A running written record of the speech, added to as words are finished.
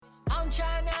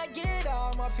trying to get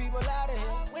all my people out of here.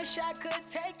 Wish I could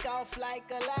take off like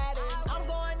Aladdin. I'm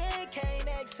going in, can't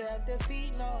accept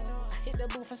defeat, no. I hit the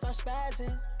booth and start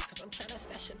spazzing. Cause I'm trying to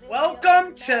stash a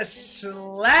Welcome to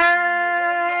Slab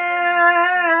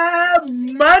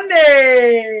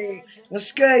Monday.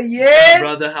 What's good, yeah?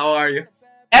 Brother, how are you?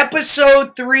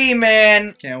 Episode 3,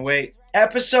 man. Can't wait.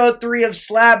 Episode 3 of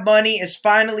Slab Money is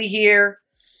finally here.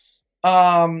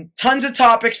 Tons of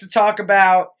topics to talk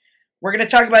about. We're going to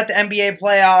talk about the NBA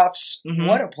playoffs. Mhm.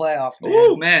 What a playoff, man.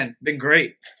 Ooh, man. Been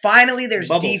great. Finally, there's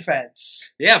Bubble.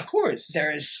 defense. Yeah, of course.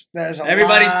 There's a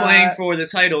Everybody's lot. playing for the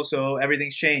title, so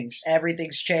everything's changed.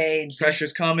 Everything's changed.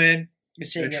 Pressure's coming. You're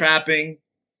seeing They're it. trapping.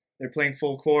 They're playing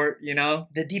full court, you know?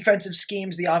 The defensive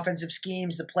schemes, the offensive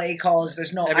schemes, the play calls.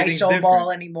 There's no Everything's ISO different.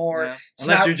 ball anymore. Yeah. It's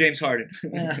Unless not- you're James Harden.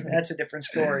 That's a different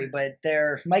story. But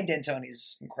Mike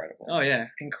D'Antoni's incredible. Oh, yeah.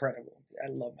 Incredible. I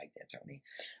love Mike D'Antoni.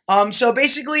 So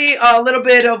basically, a little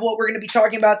bit of what we're going to be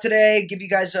talking about today. Give you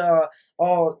guys a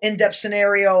in-depth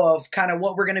scenario of kind of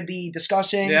what we're going to be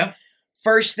discussing. Yeah.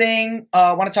 First thing,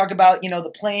 I want to talk about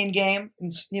the playing game.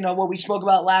 It's, what we spoke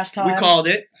about last time. We called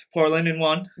it. Portland in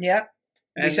one. Yeah,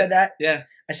 we And- said that. Yeah.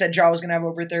 I said Ja was going to have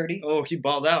over 30. Oh, he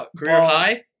balled out. Career Ball.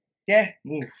 high? Yeah,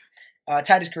 Oof.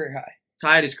 tied his career high.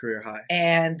 Tied his career high.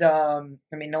 And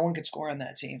no one could score on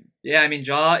that team. Yeah, I mean,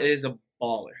 Ja is a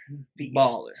baller. Beast.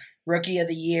 Baller. Rookie of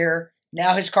the year.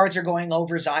 Now his cards are going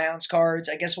over Zion's cards.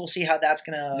 I guess we'll see how that's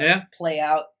gonna play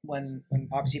out when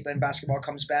obviously when basketball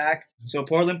comes back. So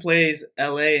Portland plays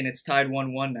LA, and it's tied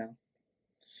 1-1 now.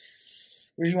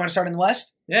 Where do you want to start in the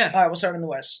West? Yeah. All right, we'll start in the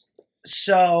West.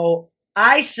 So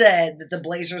I said that the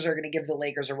Blazers are going to give the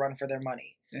Lakers a run for their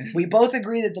money. We both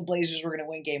agree that the Blazers were going to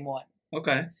win Game 1.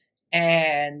 Okay.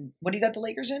 And what do you got the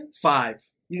Lakers in? 5.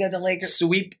 You got the Lakers.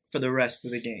 Sweep for the rest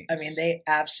of the game. I mean, they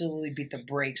absolutely beat the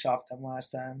brakes off them last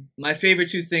time. My favorite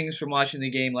two things from watching the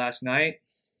game last night,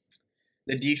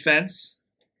 the defense.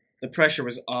 The pressure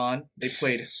was on. They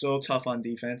played so tough on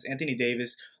defense. Anthony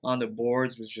Davis on the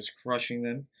boards was just crushing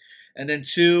them. And then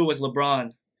 2 was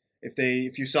LeBron.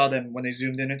 If you saw them when they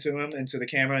zoomed into the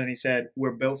camera, and he said,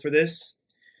 "We're built for this,"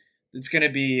 it's going to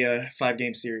be a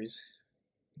 5-game series.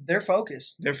 They're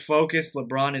focused. They're focused.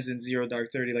 LeBron is in 0 dark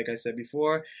 30, like I said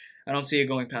before. I don't see it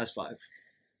going past 5.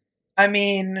 I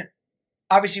mean,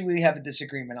 obviously we have a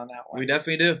disagreement on that one. We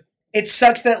definitely do. It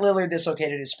sucks that Lillard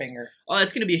dislocated his finger. Oh,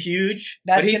 that's going to be huge.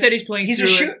 That's But he gonna- said he's playing He's through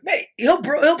a shoot. Mate, he'll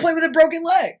play with a broken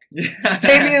leg. it. It's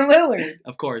Damian Lillard.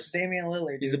 Of course. Damian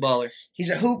Lillard. He's a baller. He's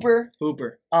a hooper.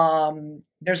 Hooper.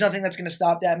 There's nothing that's going to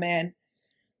stop that man.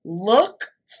 Look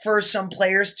for some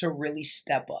players to really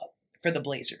step up for the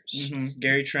Blazers. Mm-hmm.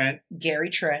 Gary Trent. Gary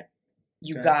Trent.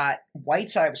 You Okay. got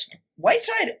Whiteside.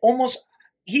 Whiteside almost.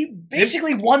 He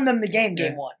basically won them the game.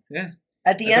 Game 1. Yeah.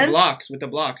 At the With end, the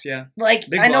blocks, yeah. like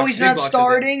Big I know blocks, he's big not blocks at the end.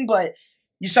 starting, but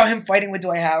you saw him fighting with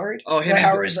Dwight Howard. Oh, Dwight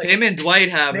Howard is like, him and Dwight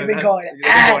have they've been going at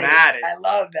it. I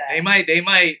love that. They might They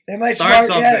might start start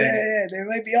something. Yeah. They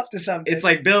might be up to something. It's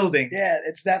like building. Yeah,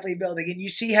 it's definitely building, and you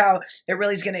see how it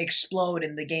really is going to explode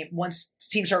in the game once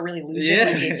teams start really losing. Yeah,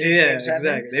 like game 6, yeah, game 7.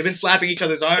 exactly. They've been slapping each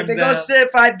other's arms If it now. goes to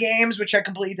 5 games, which I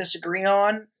completely disagree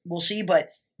on, we'll see. But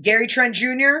Gary Trent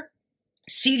Jr.,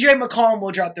 CJ McCollum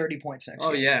will drop 30 points next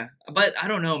Oh game. yeah, but I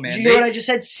don't know, man. Did you hear what I just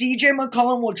said? CJ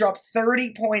McCollum will drop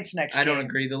 30 points next game. I don't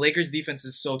agree. The Lakers' defense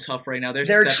is so tough right now. They're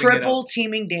They're stepping it triple up.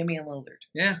 teaming Damian Lillard.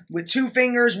 Yeah. With 2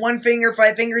 fingers, 1 finger,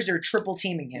 5 fingers, they're triple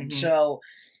teaming him. Mhm. So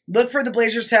look for the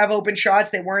Blazers to have open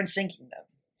shots. They weren't sinking them.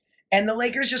 And the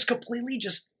Lakers just completely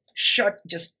clamped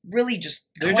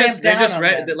down on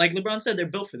them. Like LeBron said, they're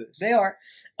built for this. They are.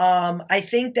 I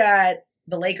think that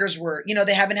the Lakers were,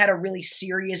 they haven't had a really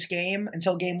serious game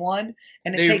until game 1,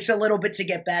 and it takes a little bit to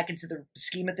get back into the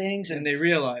scheme of things. And they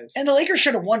realized. And the Lakers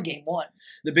should have won game 1.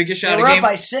 The biggest They shot were of up game.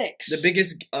 by 6. The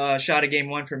biggest shot of game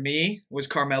 1 for me was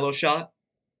Carmelo's shot.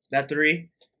 That 3.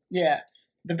 Yeah.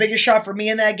 The biggest shot for me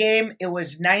in that game, it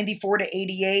was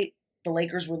 94-88. The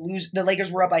Lakers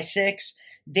were up by 6.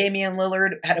 Damian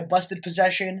Lillard had a busted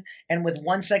possession, and with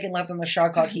 1 second left on the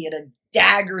shot clock, he had a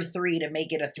dagger 3 to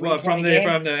make it a 3-point game.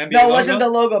 From the NBA No, it logo? wasn't the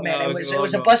logo, man. No, it was a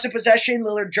logo. busted possession.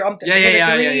 Lillard jumped and hit a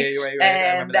 3, You're right. I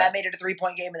and remember that made it a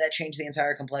 3-point game, and that changed the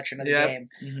entire complexion of the Yep. game.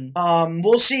 Mhm.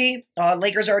 We'll see.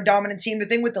 Lakers are a dominant team. The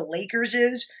thing with the Lakers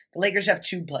is the Lakers have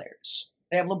 2 players.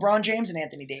 They have LeBron James and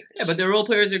Anthony Davis. Yeah, but their role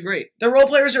players are great. The role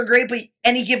players are great, but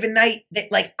any given night,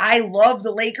 I love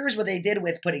the Lakers, what they did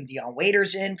with putting Deion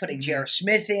Waiters in, putting J.R.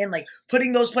 Smith in,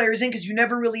 putting those players in, because you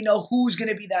never really know who's going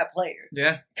to be that player.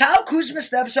 Yeah. Kyle Kuzma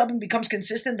steps up and becomes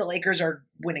consistent, the Lakers are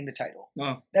winning the title.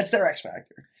 Oh. That's their X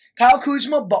factor. Kyle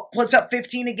Kuzma puts up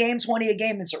 15 a game, 20 a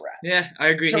game, it's a wrap. Yeah, I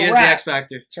agree. It's a He is wrap. the X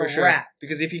factor It's for a sure. wrap.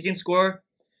 Because if he can score,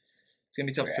 It's going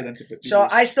to be tough for them to beat. So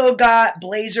I still got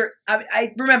Blazer.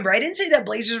 I remember, I didn't say that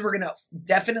Blazers were going to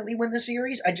definitely win the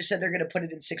series. I just said they're going to put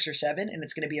it in 6 or 7, and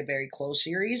it's going to be a very close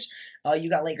series. You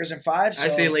got Lakers in 5. So I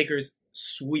say Lakers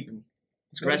sweep them.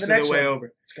 Let's go to the next one.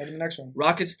 Over. Let's go to the next one.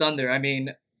 Rockets Thunder. I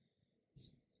mean,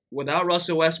 without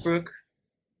Russell Westbrook,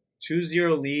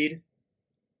 2-0 lead.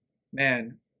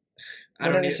 Man,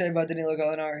 What did I say about Danilo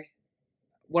Gallinari?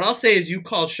 What I'll say is you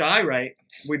called Shy right.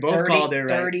 We both called it right.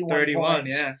 31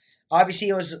 points. Yeah. Obviously,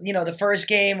 it was, the first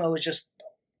game, it was just,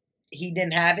 he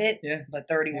didn't have it. Yeah. But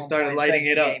 31 He started points, lighting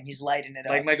it up. game, he's lighting it up.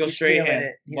 Like Michael He's Strahan. feeling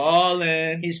it.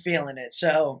 Ballin'. He's feeling it.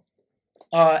 So,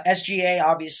 SGA,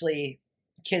 obviously,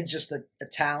 kid's just a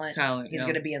talent. He's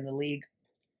going to be in the league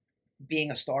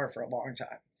being a star for a long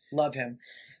time. Love him.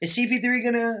 Is CP3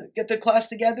 going to get the class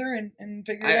together and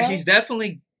figure it out? He's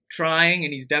definitely trying,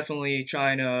 and he's definitely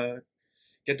trying to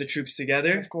get the troops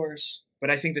together. Of course. But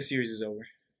I think the series is over.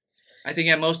 I think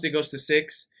at most it goes to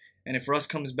 6, and if Russ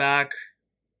comes back,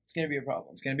 it's going to be a problem.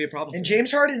 It's going to be a problem. And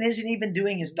James Harden isn't even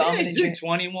doing his dominant. He's doing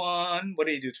 21. What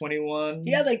did he do? 21.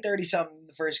 He had like 30-something in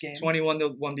the first game. 21 the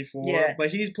one before. Yeah. But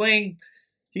he's playing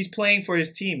for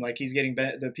his team. Like he's getting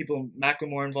the people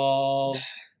McLemore involved.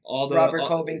 Robert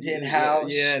Covington,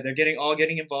 House. Yeah, they're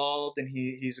getting involved, and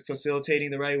he's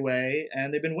facilitating the right way,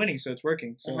 and they've been winning, so it's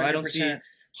working. So 100%. I don't see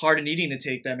Harden needing to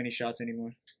take that many shots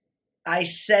anymore. I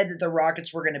said that the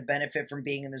Rockets were going to benefit from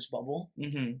being in this bubble,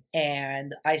 mm-hmm.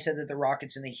 and I said that the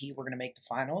Rockets and the Heat were going to make the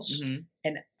finals, mm-hmm.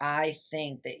 and I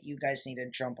think that you guys need to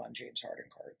jump on James Harden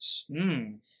cards.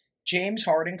 James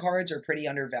Harden cards are pretty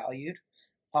undervalued.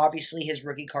 Obviously, his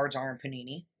rookie cards aren't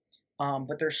Panini,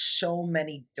 but there's so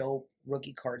many dope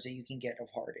rookie cards that you can get of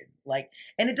Harden.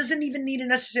 And it doesn't even need to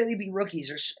necessarily be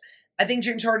rookies. I think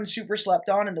James Harden's super slept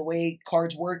on, and the way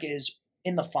cards work is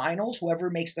in the finals,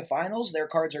 whoever makes the finals, their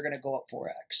cards are going to go up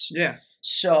 4x. Yeah.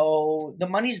 So the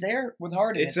money's there with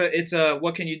Harden. It's a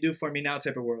what can you do for me now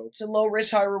type of world. It's a low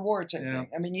risk, high reward type thing.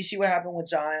 I mean, you see what happened with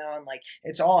Zion.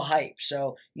 It's all hype.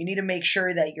 So you need to make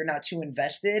sure that you're not too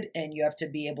invested, and you have to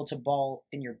be able to ball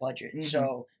in your budget. Mm-hmm.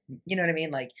 So you know what I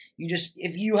mean?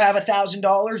 If you have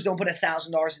 $1,000, don't put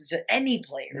 $1,000 into any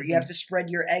player. Mm-hmm. You have to spread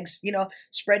your eggs,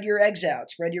 spread your eggs out,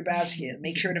 spread your basket.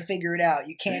 Make sure to figure it out.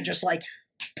 You can't just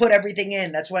put everything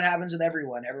in. That's what happens with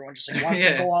everyone. Everyone just wants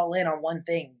to go all in on one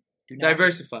thing.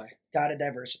 Diversify. Gotta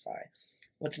diversify.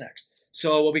 What's next?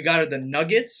 So what we got are the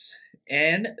Nuggets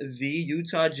and the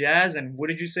Utah Jazz. And what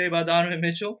did you say about Donovan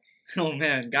Mitchell? Oh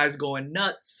man, guys going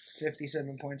nuts.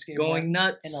 57 points game. Going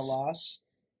nuts. In a loss.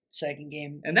 Second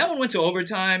game. And that one went to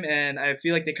overtime, and I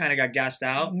feel like they kind of got gassed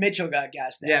out. Mitchell got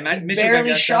gassed out. Yeah, Mitchell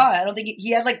barely shot. I don't think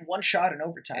he had one shot in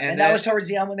overtime. And that was towards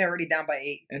the end when they were already down by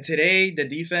 8. And today, the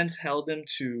defense held them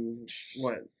to,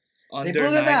 what,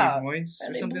 under 90 points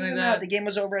or something like that? The game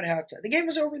was over at halftime. The game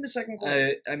was over in the second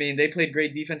quarter. I mean, they played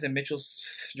great defense, and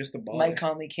Mitchell's just a baller. Mike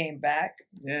Conley came back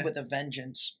with a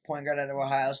vengeance. Point guard out of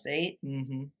Ohio State.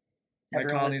 Mm-hmm.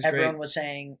 Everyone was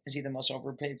saying, is he the most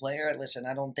overpaid player? Listen,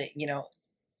 I don't think,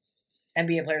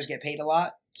 NBA players get paid a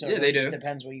lot. So yeah, they it just do.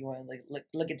 Depends what you want.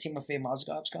 Look at Timofey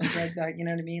Mozgov's contract. You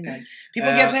know what I mean?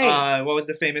 People get paid. What was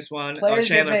the famous one? Players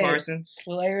Chandler get paid. Parsons.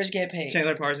 Players get paid.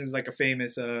 Chandler Parsons is a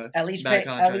famous at least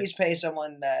pay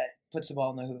someone that puts the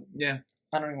ball in the hoop. Yeah.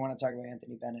 I don't even want to talk about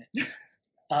Anthony Bennett.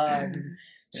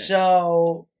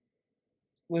 So,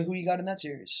 who you got in that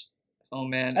series? Oh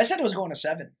man, I said it was going to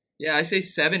 7. Yeah, I say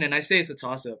 7, and I say it's a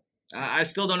toss-up. I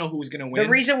still don't know who's going to win. The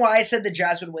reason why I said the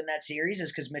Jazz would win that series is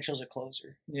because Mitchell's a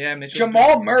closer. Yeah, Mitchell.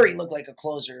 Jamal Murray looked like a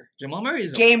closer. Jamal Murray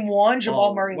is Game 1,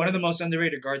 Jamal Murray. One of the most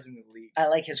underrated guards in the league. I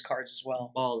like his cards as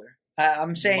well. Baller.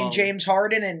 I'm saying James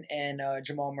Harden and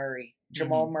Jamal Murray.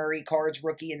 Jamal Murray cards,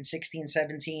 rookie in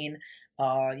 16-17.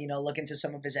 Look into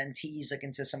some of his NTs, look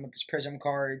into some of his Prism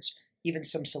cards, even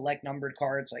some select numbered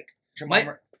cards like Jamal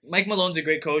Murray. Mike Malone's a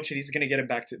great coach, and he's going to get it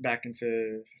back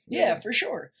into. Yeah, for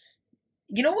sure.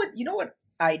 You know what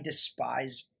I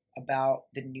despise about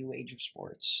the new age of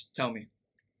sports? Tell me.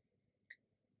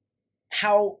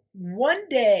 How one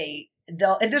day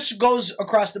and this goes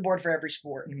across the board for every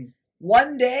sport. Mm-hmm.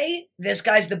 One day, this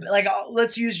guy's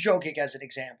let's use Jokic as an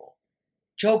example.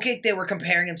 Jokic, they were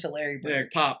comparing him to Larry Bird. Yeah,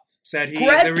 Pop said he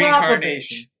is the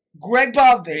reincarnation. Greg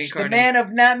Popovich, the man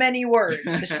of not many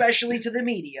words, especially to the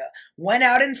media, went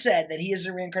out and said that he is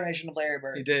the reincarnation of Larry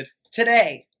Bird. He did.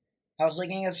 Today, I was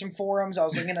looking at some forums. I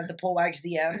was looking at the Pullwags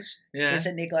DMs. Yeah. They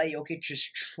said Nikola Jokic is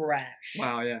trash.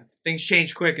 Wow, yeah. Things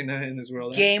change quick in this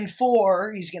world. Game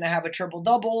 4, he's going to have a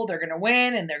triple-double. They're going to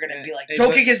win, and they're going to be like,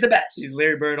 Jokic is the best. He's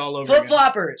Larry Bird all over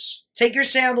Flip-floppers. Take your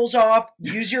sandals off,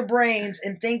 use your brains,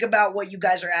 and think about what you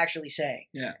guys are actually saying.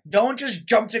 Yeah. Don't just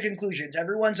jump to conclusions.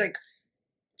 Everyone's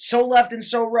so left and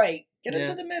so right. Get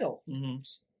into the middle. Mm-hmm.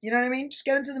 You know what I mean? Just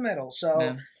get into the middle. So,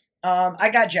 Yeah. I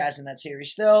got Jazz in that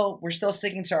series. We're still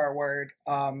sticking to our word.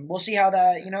 We'll see how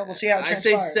that, we'll see how it I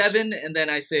say transpires. 7, and then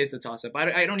I say it's a toss-up.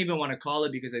 I don't even want to call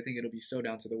it because I think it'll be so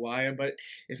down to the wire. But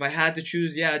if I had to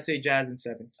choose, I'd say Jazz in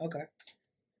 7. Okay.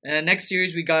 And next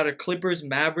series, we got a Clippers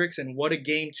Mavericks, and what a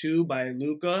game 2 by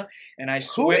Luka. And I Who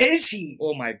swear, is he?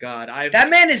 oh my God,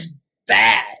 That man is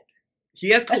bad. he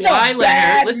has That's Kawhi a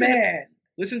bad Leonard. man.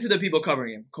 Listen to the people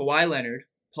covering him: Kawhi Leonard,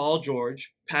 Paul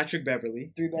George, Patrick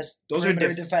Beverly. 3 best. Those are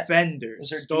perimeter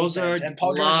defenders. Those are Those are and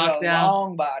Paul George is locked a down,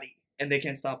 long body. and they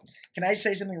can't stop him. Can I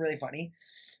say something really funny?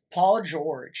 Paul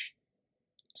George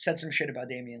said some shit about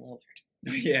Damian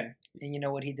Lillard. Yeah. And you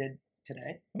know what he did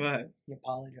today? What? He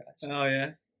apologized. Oh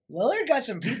yeah. Lillard got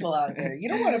some people out there. You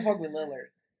don't want to fuck with Lillard.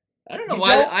 I don't know You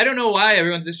why. don't- I don't know why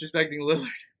everyone's disrespecting Lillard.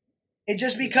 It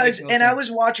just It because, makes no and I sense.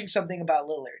 was watching something about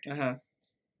Lillard. Uh huh.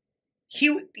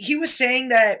 He was saying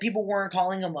that people weren't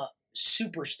calling him a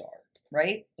superstar,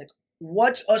 right? Like,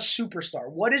 what's a superstar?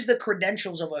 What is the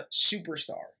credentials of a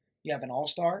superstar? You have an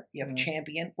all-star. You have a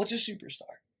champion. What's a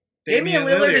superstar? Damian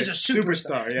Lillard is a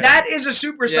superstar. Yeah. That is a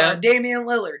superstar. Yeah. Damian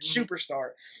Lillard, Mhm.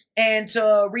 superstar. And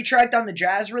to retract on the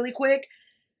Jazz really quick,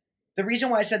 the reason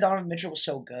why I said Donovan Mitchell was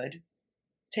so good,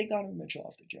 take Donovan Mitchell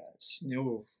off the Jazz.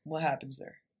 No, What happens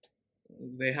there?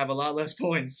 they have a lot less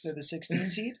points. They're the 16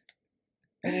 seed?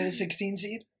 Are they the 16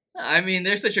 seed? I mean,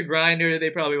 they're such a grinder. They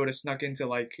probably would have snuck into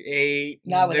like 8.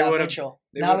 Not They without would've- Mitchell.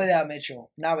 they Not would've- without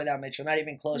Mitchell. Not without Mitchell. Not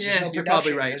even close. There's Yeah, no you're production.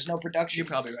 probably right. There's no production. You're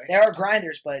probably right. They are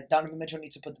grinders, but Donovan Mitchell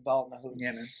needs to put the ball in the hoop.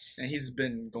 Yeah, man. And he's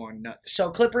been going nuts. So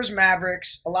Clippers,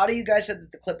 Mavericks. A lot of you guys said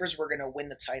that the Clippers were going to win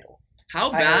the title.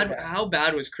 How I heard bad? that. How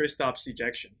bad was Kristaps'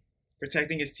 ejection?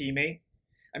 Protecting his teammate.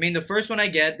 I mean, the first one I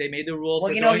get, they made the rule Well,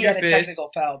 for you know throwing he your had a fist.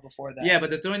 technical foul before that. Yeah,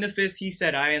 but the throwing the fist, he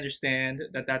said, I understand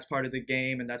that that's part of the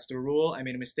game and that's the rule. I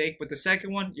made a mistake. But the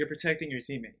second one, you're protecting your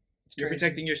teammate. It's You're crazy.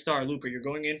 protecting your star, Luka. You're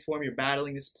going in for him. You're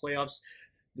battling this playoffs.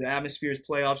 The atmosphere is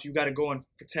playoffs. You got to go and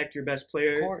protect your best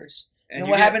player. Of course. And And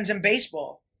what happens in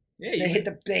baseball? Yeah, They hit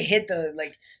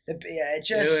it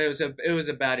just. it was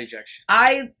a bad ejection.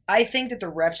 I think that the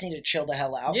refs need to chill the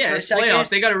hell out Yeah, for a it's second. playoffs.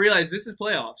 They got to realize this is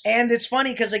playoffs. And it's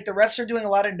funny because like the refs are doing a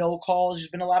lot of no calls. There's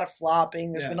been a lot of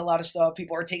flopping. There's Yeah. been a lot of stuff.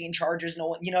 People are taking charges. No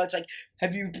one, it's like,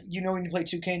 have you when you play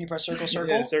 2K and you press circle,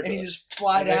 Yeah, circle. and you just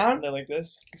fly down? They're like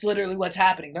this. It's literally what's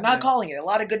happening. They're not Yeah. calling it. A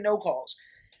lot of good no calls.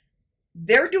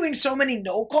 They're doing so many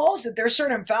no calls that there's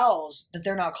certain fouls that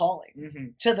they're not calling Mm-hmm.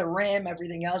 to the rim,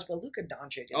 everything else. But Luka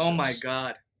Doncic, Oh my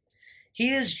God, he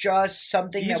is just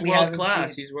something he's that we world haven't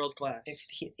class. seen. He's world class.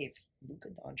 If Luka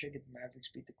Doncic and the Mavericks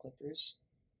beat the Clippers,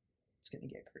 it's gonna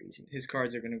get crazy. His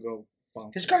cards are gonna go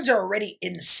bonkers. His cards are already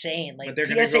insane. Like But they're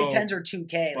gonna PSA go 10s or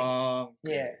 2K. Like, bonkers.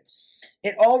 yeah.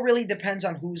 it all really depends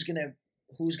on who's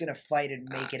gonna fight and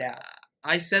make it out.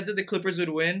 I said that the Clippers would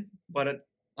win, but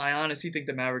I honestly think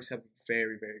the Mavericks have a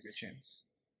very, very good chance.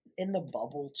 In the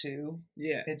bubble too,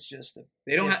 Yeah, it's just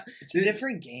they don't have. it's a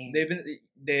different game. They've been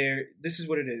there. This is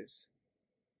what it is.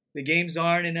 The games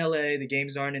aren't in LA. The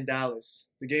games aren't in Dallas.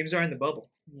 The games are in the bubble.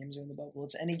 Games are in the bubble.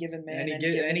 It's any given man, Any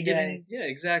any given day. yeah,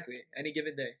 exactly. Any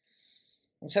given day.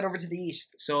 Let's head over to the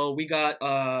East. So we got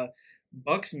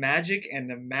Bucks Magic, and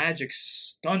the Magic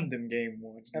stunned them game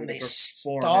 1. And with they a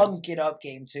performance stunk it up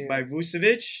game 2. by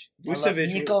Vucevic. I love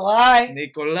Vucevic, Nikolai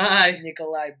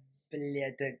Nikolai.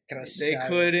 They They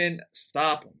couldn't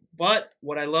stop him. But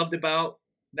what I loved about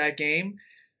that game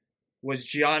was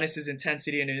Giannis's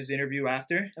intensity in his interview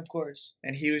after, Of course.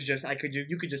 and he was just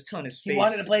you could just tell in his face. He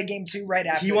wanted to play game 2 right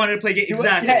after. He wanted to play game He wa-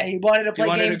 exactly. Yeah, he wanted to play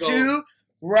wanted game to go. 2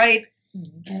 right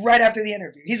after the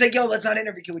interview. He's like, yo, let's not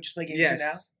interview. Can we just play game 2 now?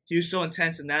 Yes. He was so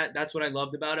intense in that. That's what I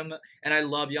loved about him. And I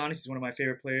love Giannis. He's one of my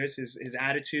favorite players. His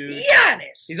attitude.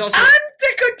 Giannis. He's also-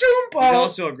 Antetokounmpo. He's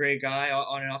also a great guy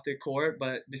on and off the court.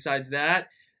 But besides that,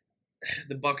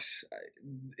 the Bucks.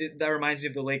 That reminds me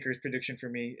of the Lakers prediction for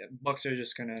me. Bucks are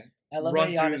just gonna. I love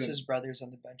run that through Giannis' them. brothers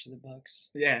on the bench of the Bucks.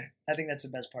 Yeah. I think that's the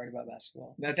best part about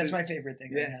basketball. That's That's it. my favorite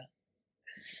thing Yeah. right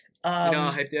now. You know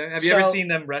how hyped they are? Have you ever so- seen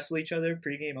them wrestle each other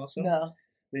pregame? Also, No.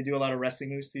 they do a lot of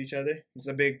wrestling moves to each other. It's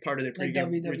a big part of their Like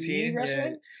pregame WWE routine.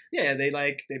 wrestling? Yeah, they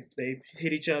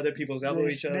hit each other. People's elbow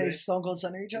each other. They Stone Cold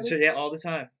Stunner each other? So, yeah, all the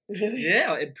time. Really?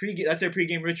 Yeah, that's their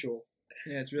pregame ritual.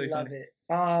 Yeah, it's really Love fun.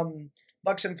 it.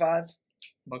 Bucks and 5.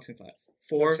 Bucks and 5.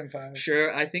 4. Bucks and 5.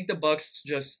 Sure, I think the Bucks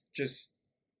just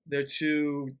they're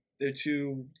too.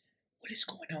 What is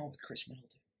going on with Chris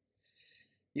Middleton?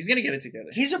 He's gonna get it together.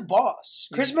 He's a boss.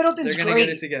 Chris Middleton's They're gonna great.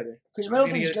 get it together. Chris They're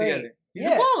gonna Middleton's get it great. together. He's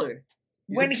Yeah. a baller.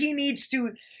 When he needs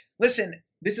to. Listen,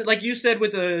 This is like you said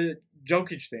with the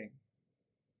Jokic thing.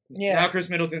 yeah. Now Chris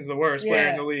Middleton's the worst player in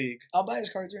Yeah. the league. I'll buy his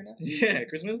cards right now. Yeah,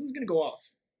 Chris Middleton's gonna go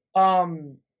off.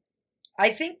 I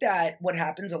think that what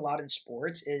happens a lot in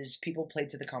sports is people play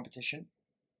to the competition.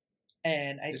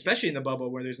 And especially in the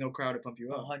bubble where there's no crowd to pump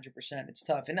you up. 100%. It's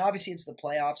tough. And obviously it's the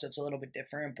playoffs, so it's a little bit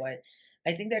different. But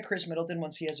I think that Chris Middleton,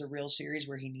 once he has a real series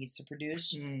where he needs to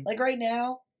produce, like right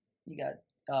now, you got,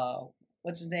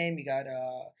 what's his name? You got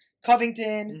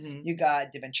Covington. You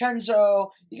got DiVincenzo.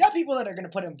 You got people that are going to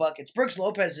put in buckets. Brooks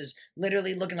Lopez is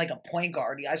literally looking like a point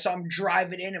guard. I saw him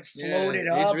drive it in and float it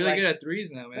up. He's really good at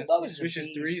threes now, man. He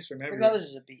switches threes from everywhere. Brook Lopez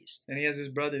is a beast. And he has his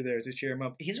brother there to cheer him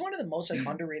up. He's one of the most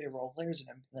underrated role players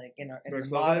in the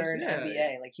modern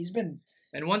NBA. Like he's been.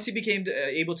 And once he became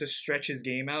able to stretch his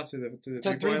game out to the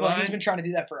three-point line, he's been trying to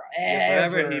do that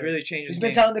forever. He really changed his game.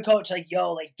 He's been telling the coach, like,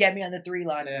 yo, like, get me on the 3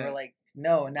 line. And they were like,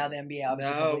 no. And now the NBA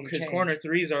obviously no, because corner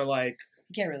threes are like...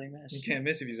 You can't really miss. You can't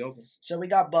miss if he's open. So we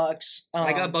got Bucks.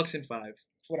 I got Bucks in 5.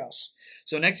 What else?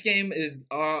 So next game is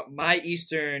my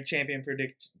Eastern champion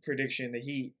prediction, the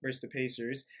Heat versus the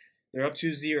Pacers. They're up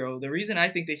 2-0. The reason I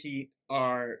think the Heat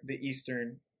are the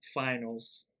Eastern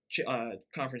Finals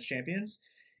conference champions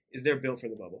is they're built for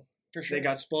the bubble. For sure. They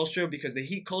got Spoelstra because the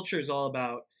Heat culture is all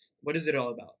about, what is it all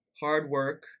about? Hard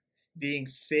work, being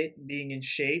fit, being in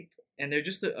shape, and they're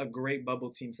just a great bubble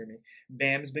team for me.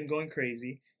 Bam's been going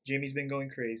crazy. Jimmy's been going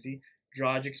crazy.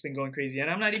 Dragic's been going crazy. And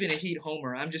I'm not even a Heat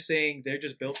homer. I'm just saying they're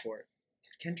just built for it.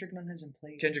 Kendrick Nunn hasn't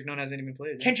played. Kendrick Nunn hasn't even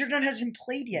played. Kendrick Nunn hasn't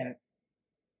played yet.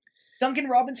 Duncan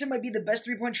Robinson might be the best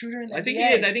 3-point shooter in the NBA. I think he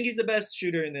is. I think he's the best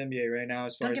shooter in the NBA right now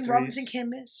as far as Duncan Robinson can't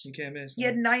miss. He can't miss. He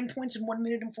had 9 points in 1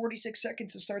 minute and 46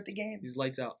 seconds to start the game. He's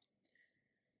lights out.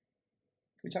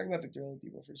 Can we talk about Victor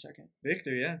Oladipo for a second?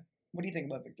 Victor, yeah. What do you think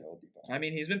about Victor Oladipo? I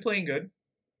mean, he's been playing good.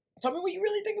 Tell me what you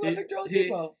really think about Victor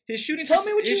Oladipo. His shooting. Tell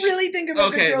me what you really think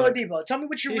about Victor Oladipo. Tell me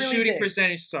what you really think. His shooting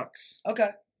percentage sucks. Okay.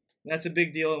 That's a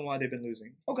big deal and why they've been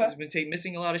losing. Okay. He's been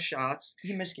missing a lot of shots.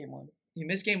 He missed game 1. He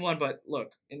missed game 1, but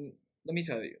look, and let me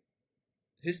tell you,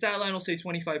 his stat line will say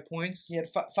 25 points. He had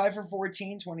 5 for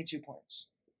 14, 22 points.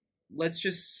 Let's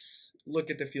just look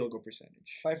at the field goal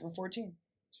percentage. 5 for 14.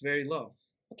 It's very low.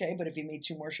 Okay, but if he made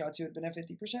 2 more shots, he would have been at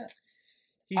 50%.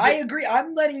 I agree.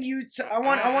 I'm letting you. I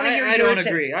want to hear your take. I don't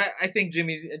agree. I think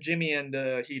Jimmy and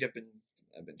the Heat have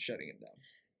been shutting him down.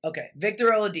 Okay, Victor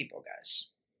Oladipo, guys.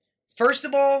 First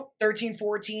of all,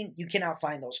 13-14, you cannot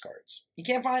find those cards. You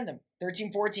can't find them.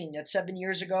 13-14, that's 7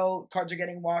 years ago. Cards are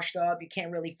getting washed up. You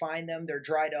can't really find them. They're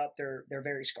dried up. They're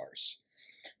very scarce.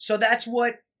 So that's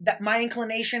my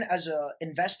inclination as an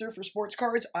investor for sports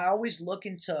cards. I always look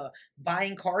into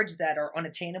buying cards that are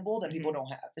unattainable that people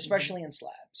don't have, especially in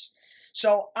slabs.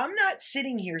 So I'm not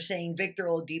sitting here saying Victor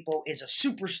Oladipo is a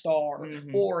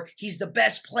superstar or he's the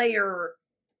best player.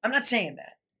 I'm not saying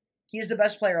that. He is the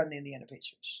best player on the Indiana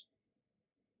Pacers.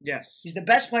 Yes. He's the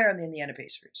best player on the Indiana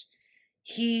Pacers.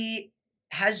 He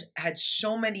has had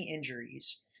so many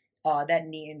injuries. That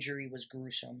knee injury was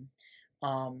gruesome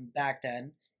back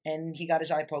then. And he got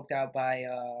his eye poked out by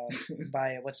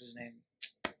what's his name?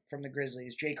 From the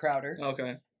Grizzlies, Jay Crowder.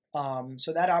 Okay.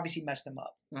 So that obviously messed him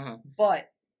up. But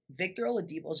Victor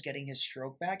Oladipo is getting his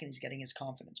stroke back and he's getting his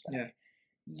confidence back. Yeah.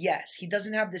 Yes, he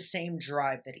doesn't have the same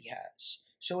drive that he has.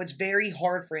 So it's very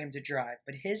hard for him to drive.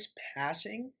 But his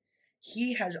passing,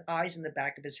 he has eyes in the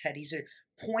back of his head. He's a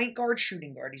point guard,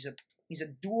 shooting guard. He's a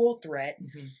dual threat.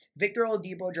 Victor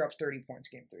Oladipo drops 30 points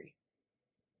game 3.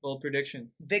 Bold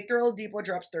prediction. Victor Oladipo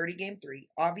drops 30 game 3.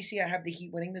 Obviously, I have the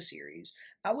Heat winning the series.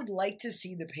 I would like to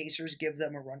see the Pacers give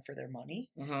them a run for their money.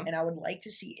 And I would like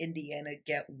to see Indiana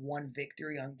get 1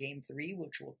 victory on game 3,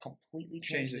 which will completely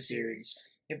change the series.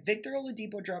 If Victor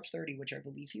Oladipo drops 30, which I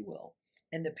believe he will,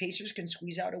 and the Pacers can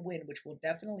squeeze out a win, which will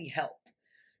definitely help.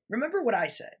 Remember what I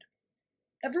said.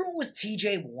 Everyone was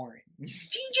TJ Warren.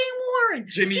 TJ Warren!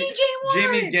 TJ Warren!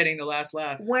 Jimmy's getting the last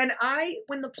laugh. When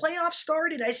the playoffs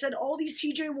started, I said all these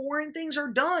TJ Warren things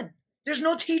are done. There's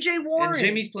no TJ Warren. And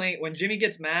Jimmy's playing. When Jimmy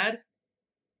gets mad,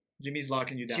 Jimmy's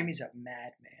locking you down. Jimmy's a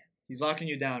madman. He's locking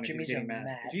you down Jimmy's if he's getting mad.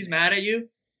 Mad if he's mad at you.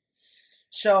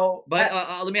 So, but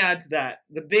let me add to that.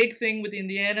 The big thing with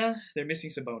Indiana, they're missing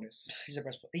Sabonis. He's the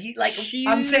best player.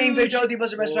 I'm saying Victor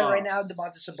Oladipo's the best player right now.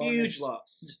 Domantas Sabonis. Huge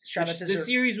loss. Shout out to the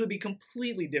series would be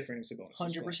completely different if Sabonis.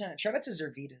 100%. Shout out to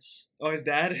Zervitas. Oh, his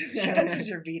dad. Shout out to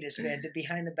Zervitas, man. The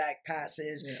behind the back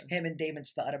passes. Yeah. Him and Damon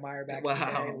Stoudemire back in the day.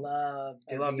 I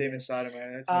love Damon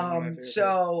Stoudemire. That's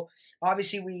so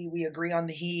obviously we agree on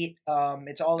the Heat.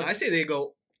 It's all. I say they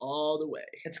go all the way.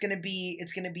 It's gonna be.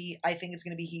 I think it's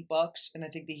gonna be Heat Bucks, and I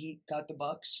think the Heat got the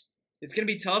Bucks. It's gonna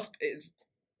be tough.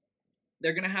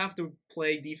 They're gonna have to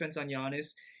play defense on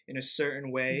Giannis in a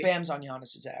certain way. Bam's on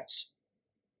Giannis's ass.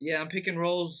 Yeah, I'm picking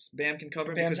rolls. Bam can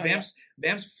cover because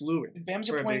Bam's fluid. Bam's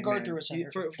a point guard through a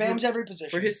center. Bam's every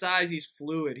position. For his size, he's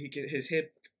fluid. His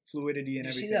hip fluidity and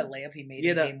Did you everything. see that layup he made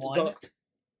Yeah, in game one?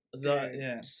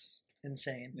 yeah. It's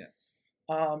insane.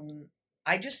 Yeah.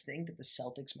 I just think that the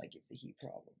Celtics might give the Heat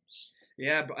problems.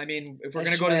 Yeah, but I mean, if we're I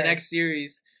going to go to the swear. next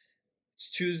series, it's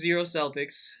 2-0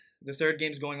 Celtics. The third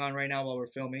game's going on right now while we're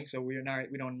filming, so we don't know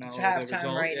It's the halftime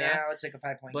result. right now. It's like a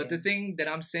 5-point But game. the thing that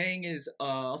I'm saying is,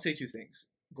 I'll say two things.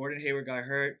 Gordon Hayward got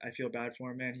hurt. I feel bad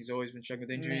for him, man. He's always been struggling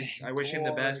with injuries. Man, I wish him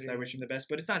the best. I Gordon. wish him the best,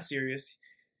 but it's not serious.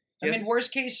 I mean,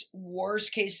 worst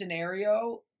case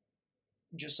scenario,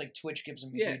 just like Twitch gives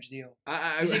him a huge deal.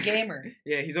 He's a gamer.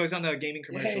 Yeah, he's always on the gaming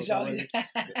Yeah, commercials. he's always...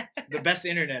 The best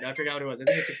internet. I forgot what it was. I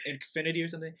think it's Xfinity or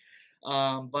something.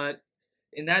 But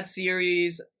in that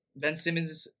series, Ben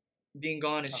Simmons being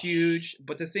gone is huge.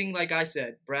 But the thing, like I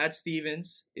said, Brad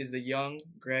Stevens is the young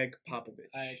Greg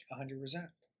Popovich. 100%.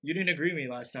 You didn't agree with me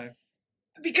last time.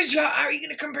 Because how are you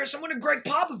going to compare someone to Greg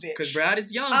Popovich? Because Brad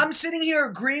is young. I'm sitting here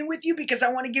agreeing with you because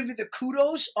I want to give you the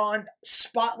kudos on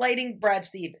spotlighting Brad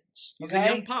Stevens. He's a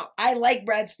young Pop. I like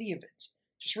Brad Stevens.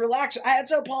 Just relax. I had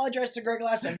to apologize to Greg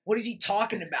last time. What is he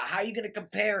talking about? How are you going to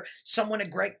compare someone to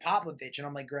Greg Popovich? And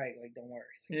I'm like, Greg, like, don't worry.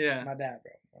 Like, Yeah. My bad,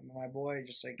 bro. My boy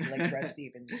just like he likes Brad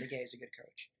Stevens. He's like, yeah, he's a good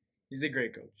coach. He's a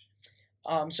great coach.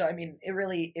 So I mean, it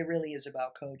really is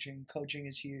about coaching. Coaching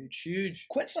is huge. Huge.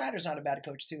 Quinn Snyder's not a bad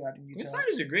coach too out in Utah. Quinn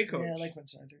Snyder's a great coach. Yeah, I like Quinn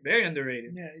Snyder. Very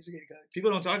underrated. Yeah, he's a good coach.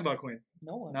 People don't talk about Quinn.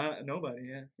 No one. Nobody.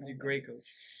 Yeah, he's a great coach.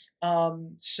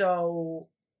 So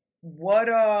what?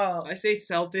 I say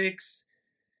Celtics.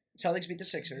 Celtics beat the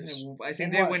Sixers. I think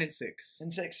In they what? win in 6. In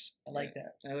 6. I like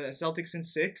that. Celtics in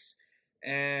 6.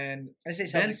 And I say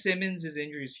Ben Celtics. Simmons'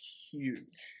 injury is huge.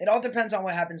 It all depends on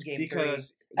what happens game 3.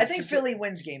 Because I think Philly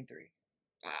wins game 3.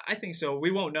 I think so. We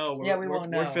won't know. We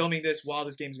won't know. We're filming this while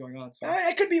this game's going on. So.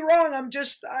 I could be wrong.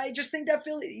 I just think that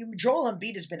Philly Joel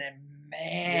Embiid has been a man.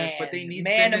 Yes, but they need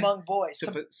man Simmons among boys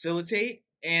to facilitate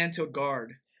and to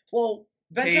guard. Well,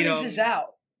 Ben Tatum. Simmons is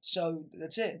out, so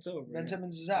that's it. It's over. Ben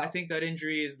Simmons is out. I think that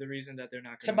injury is the reason that they're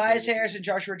not going Tobias Harris and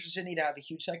Josh Richardson need to have a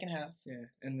huge second half. Yeah,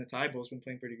 and the Thibault's been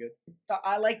playing pretty good.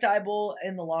 I like Thibault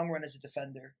in the long run as a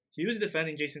defender. He was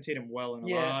defending Jason Tatum well in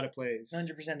a lot of plays. 100%.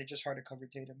 It's just hard to cover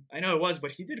Tatum. I know it was,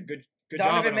 but he did a good job.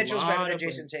 Donovan Mitchell's better than of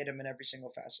Jason plays. Tatum in every single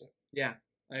facet. Yeah,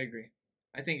 I agree.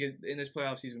 I think in this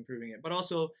playoffs he's been proving it. But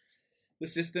also, the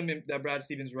system that Brad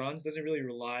Stevens runs doesn't really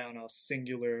rely on a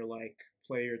singular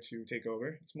player to take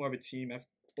over. It's more of a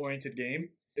team-oriented game.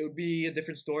 It would be a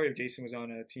different story if Jason was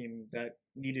on a team that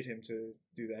needed him to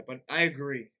do that. But I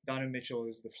agree. Donovan Mitchell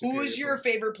is the superior Who is your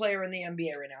player. favorite player in the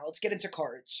NBA right now? Let's get into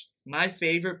cards. My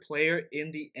favorite player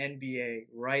in the NBA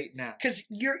right now. Because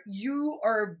you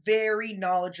are very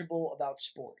knowledgeable about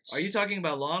sports. Are you talking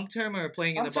about long term or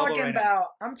playing in the bubble right now?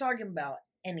 I'm talking about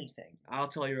anything. I'll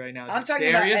tell you right now. I'm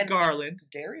talking Darius about Garland.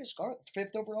 Darius Garland,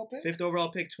 5th overall pick. 5th overall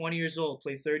pick, 20 years old,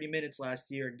 played 30 minutes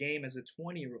last year, a game as a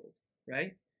 20-year-old,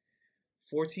 right?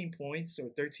 14 points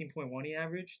or 13.1 he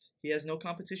averaged. He has no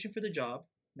competition for the job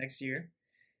next year.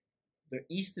 The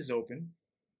East is open.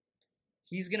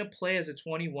 He's going to play as a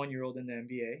 21-year-old in the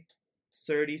NBA.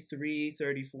 33,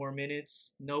 34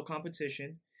 minutes, no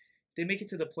competition. If they make it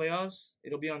to the playoffs,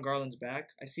 it'll be on Garland's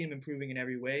back. I see him improving in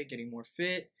every way, getting more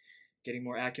fit, getting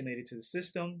more acclimated to the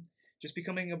system, just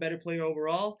becoming a better player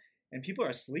overall. And people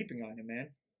are sleeping on him,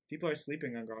 man. People are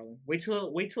sleeping on Garland. Wait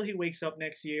till he wakes up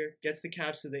next year, gets the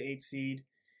Cavs to the 8th seed,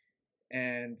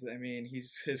 and I mean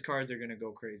his cards are gonna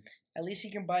go crazy. At least he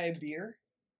can buy a beer.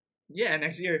 Yeah,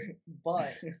 next year.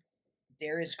 But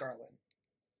Darius Garland,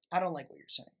 I don't like what you're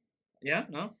saying. Yeah,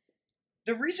 no.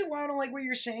 The reason why I don't like what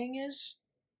you're saying is,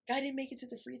 guy didn't make it to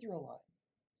the free throw line.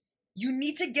 You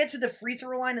need to get to the free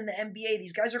throw line in the NBA.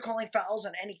 These guys are calling fouls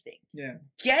on anything. Yeah.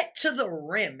 Get to the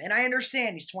rim. And I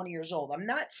understand he's 20 years old. I'm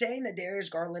not saying that Darius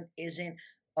Garland isn't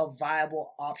a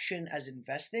viable option as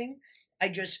investing.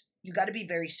 You got to be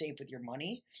very safe with your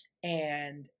money.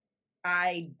 And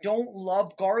I don't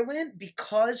love Garland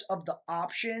because of the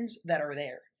options that are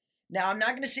there. Now, I'm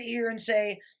not going to sit here and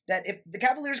say that if the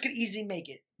Cavaliers could easily make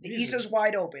it, the East is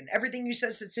wide open. Everything you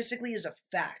said statistically is a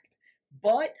fact.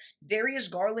 But Darius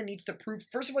Garland needs to prove,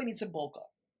 first of all, he needs to bulk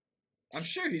up. I'm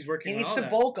sure he's working He on needs all to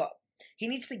that. bulk up. He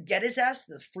needs to get his ass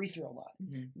to the free throw line.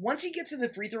 Mm-hmm. Once he gets to the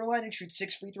free throw line and shoots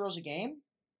 6 free throws a game,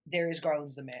 Darius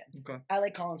Garland's the man. Okay. I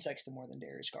like Colin Sexton more than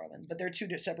Darius Garland, but they're 2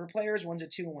 separate players. One's a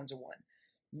 2 and one's a 1.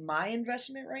 My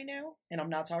investment right now, and I'm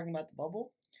not talking about the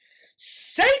bubble,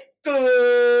 Sekou,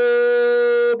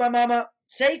 my mama,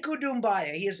 Sekou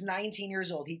Doumbia. He is 19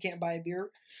 years old. He can't buy a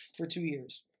beer for 2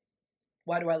 years.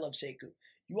 Why do I love Sekou?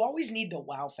 You always need the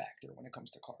wow factor when it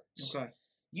comes to cards. Okay.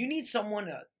 You need someone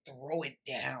to throw it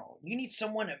down. You need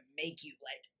someone to make you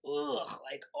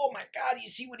oh my God, you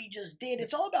see what he just did?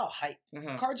 It's all about hype.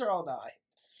 Uh-huh. Cards are all about hype.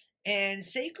 And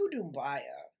Sekou Doumbia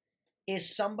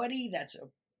is somebody that's a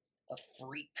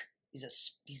freak.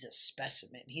 He's a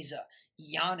specimen. He's a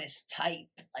Giannis type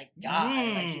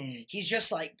guy. Like he's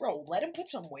just like, bro, let him put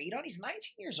some weight on. He's 19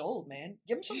 years old, man.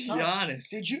 Give him some time.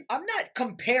 Giannis. I'm not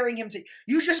comparing him to.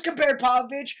 You just compared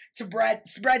Popovich to Brad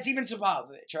Stevens to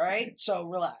Popovich. All right, so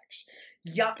relax.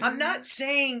 Yeah, I'm not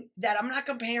saying that. I'm not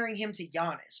comparing him to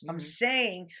Giannis. I'm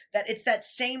saying that it's that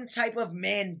same type of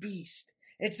man beast.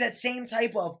 It's that same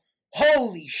type of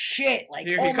holy shit! Like,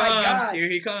 here oh my god, here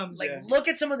he comes. Like, look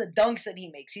at some of the dunks that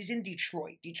he makes. He's in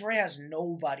Detroit. Detroit has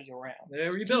nobody around.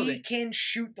 They're rebuilding. He can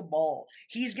shoot the ball.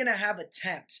 He's gonna have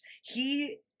attempts.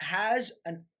 He has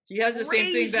the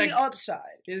same thing that upside.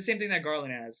 He has the same thing that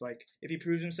Garland has. Like, if he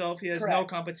proves himself, he has no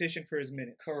competition for his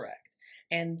minutes. Correct.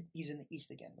 And he's in the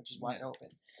East again, which is wide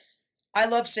open. I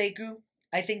love Sekou.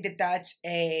 I think that that's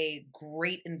a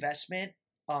great investment.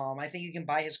 I think you can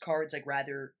buy his cards like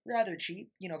rather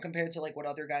cheap, compared to like what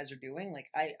other guys are doing. Like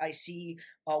I see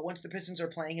once the Pistons are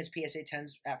playing his PSA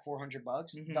 10s at $400,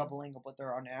 doubling of what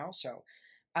there are now. So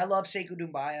I love Sekou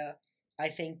Doumbia. I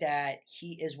think that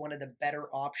he is one of the better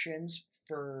options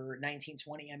for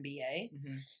 1920 NBA.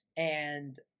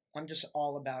 And I'm just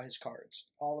all about his cards.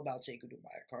 All about Sekou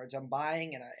Doumbia cards. I'm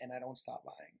buying and I don't stop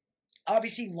buying.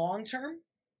 Obviously long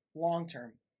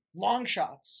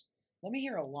shots. Let me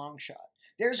hear a long shot.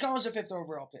 Darius Garland was a 5th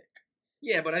overall pick.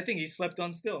 Yeah, but I think he slept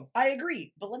on still. I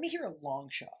agree, but let me hear a long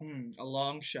shot. A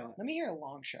long shot. Let me hear a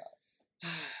long shot.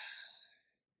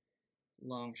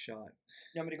 Long shot.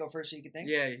 You want me to go first so you can think?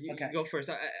 Yeah, you go first.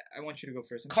 I want you to go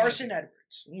first. Carson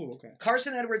Edwards. Ooh, okay.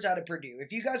 Carson Edwards out of Purdue.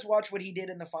 If you guys watch what he did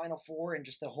in the Final Four and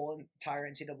just the whole entire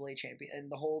NCAA champion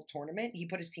and the whole tournament, he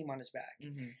put his team on his back.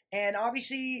 And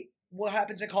obviously, what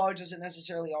happens in college doesn't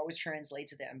necessarily always translate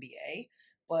to the NBA,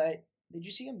 but did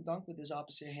you see him dunk with his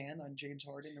opposite hand on James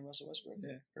Harden and Russell Westbrook?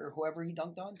 Yeah. Or whoever he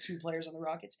dunked on? 2 players on the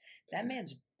Rockets? That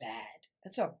man's bad.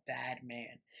 That's a bad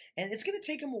man. And it's going to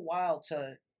take him a while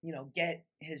to, get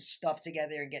his stuff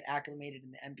together and get acclimated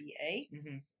in the NBA.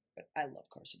 But I love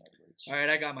Carson Edwards. All right,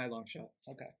 I got my long shot.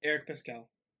 Okay. Eric Pascal,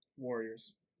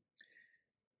 Warriors.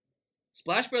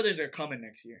 Splash Brothers are coming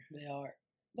next year. They are.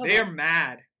 No, they're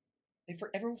mad.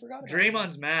 Everyone forgot about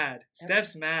Draymond's mad.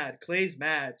 Steph's mad. Clay's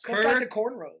mad. Steph got the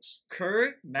cornrows.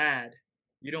 Kerr mad.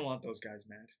 You don't want those guys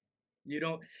mad. You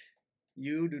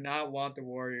do not want the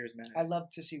Warriors mad. I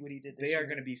love to see what he did this year. year. They are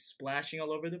going to be splashing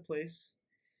all over the place.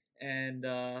 And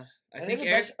I think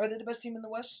are they the best team in the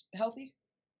West healthy?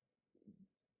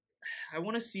 I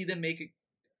want to see them make it.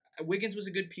 Wiggins was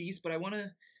a good piece, but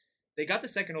they got the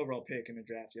 2nd overall pick in the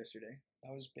draft yesterday.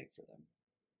 That was big for them.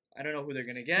 I don't know who they're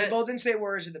going to get. The Golden State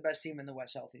Warriors are the best team in the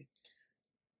West healthy.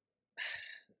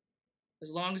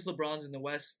 As long as LeBron's in the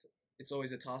West, it's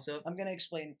always a toss-up. I'm going to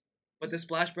explain. But the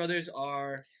Splash Brothers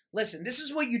are... Listen, this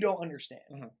is what you don't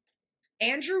understand.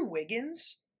 Andrew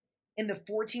Wiggins in the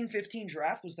 14-15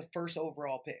 draft was the 1st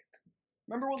overall pick.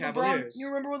 Remember what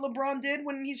LeBron did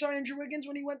when he saw Andrew Wiggins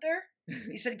when he went there?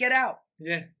 He said, "Get out."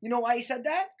 Yeah. You know why he said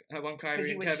that? I want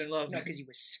Kyrie and Kevin Love. No, because he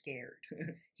was scared.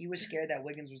 He was scared that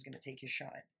Wiggins was going to take his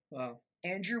shine. Wow.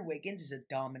 Andrew Wiggins is a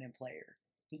dominant player.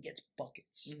 He gets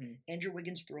buckets. Andrew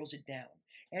Wiggins throws it down.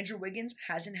 Andrew Wiggins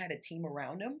hasn't had a team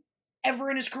around him ever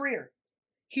in his career.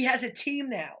 He has a team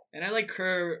now. And I like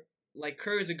Kerr. Like,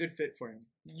 Kerr is a good fit for him.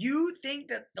 You think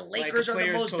that the Lakers are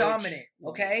the most dominant,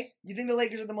 okay? You think the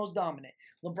Lakers are the most dominant.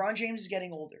 LeBron James is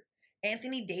getting older.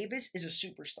 Anthony Davis is a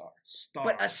superstar.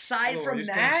 But aside from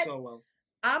that,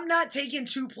 I'm not taking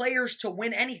 2 players to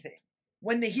win anything.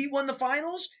 When the Heat won the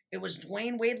finals, it was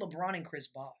Dwayne Wade, LeBron, and Chris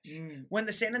Bosh. When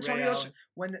the San Antonio...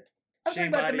 I'm talking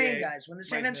about the main guys. When the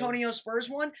San Antonio Spurs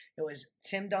won, it was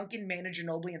Tim Duncan, Manu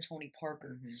Ginobili, and Tony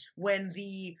Parker. When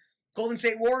the Golden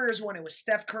State Warriors won, it was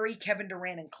Steph Curry, Kevin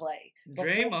Durant, and Clay.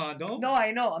 Draymond, don't. No,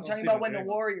 I know. I'm talking about when the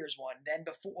Warriors won. Then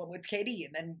before with KD,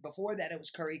 and then before that, it was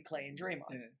Curry, Clay, and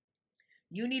Draymond. Yeah.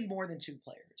 You need more than 2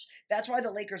 players. That's why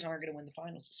the Lakers aren't going to win the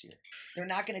finals this year. They're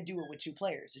not going to do it with 2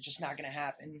 players. It's just not going to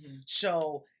happen.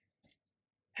 So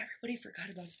everybody forgot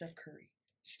about Steph Curry.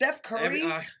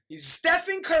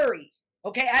 Stephen Curry,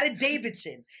 okay, out of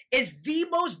Davidson, is the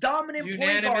most dominant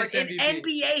point guard in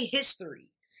NBA history.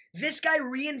 This guy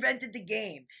reinvented the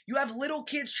game. You have little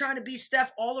kids trying to be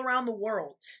Steph all around the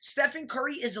world. Stephen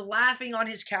Curry is laughing on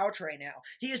his couch right now.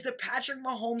 He is the Patrick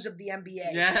Mahomes of the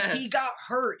NBA. Yes. He got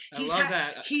hurt.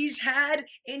 That. He's had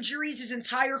injuries his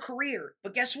entire career.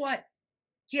 But guess what?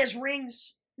 He has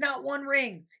rings. Not 1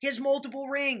 ring. He has multiple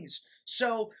rings.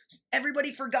 So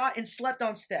everybody forgot and slept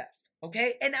on Steph.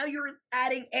 Okay? And now you're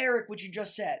adding Eric, which you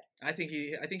just said. I think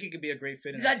he could be a great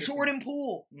fit in that Jordan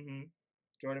Poole.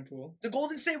 Jordan Poole. The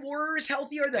Golden State Warriors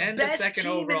healthy are the And the best second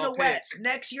team in overall the pick. West.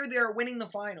 Next year, they are winning the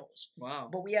finals. Wow.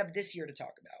 But we have this year to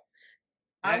talk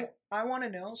about. Yeah. I want to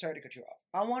know. Sorry to cut you off.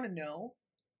 I want to know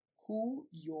who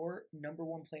your number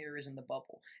one player is in the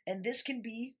bubble, and this can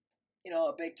be,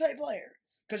 a big type player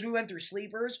because we went through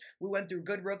sleepers, we went through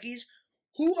good rookies.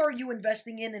 Who are you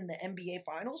investing in the NBA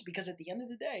Finals? Because at the end of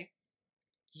the day,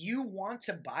 you want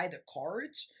to buy the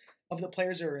cards of the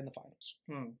players that are in the finals.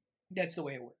 That's the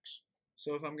way it works.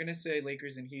 So if I'm gonna say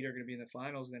Lakers and Heat are gonna be in the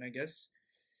finals, then I guess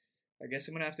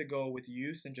I'm gonna have to go with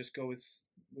youth and just go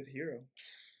with Hero.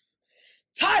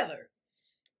 Tyler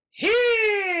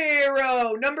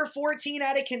Hero, number 14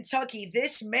 out of Kentucky.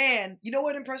 This man, you know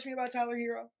what impressed me about Tyler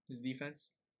Hero? His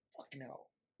defense. Fuck no.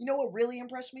 You know what really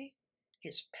impressed me?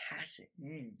 His passing.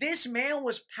 This man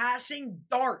was passing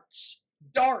darts.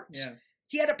 Yeah.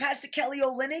 He had a pass to Kelly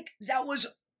Olynyk that was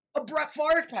a Brett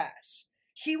Favre pass.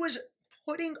 He was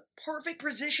putting perfect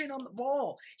position on the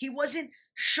ball. He wasn't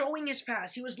showing his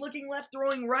pass. He was looking left,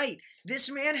 throwing right. This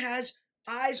man has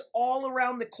eyes all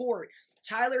around the court.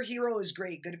 Tyler Hero is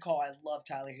great. Good call. I love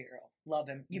Tyler Hero. Love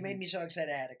him. You made me so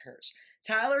excited I had to curse.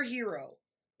 Tyler Hero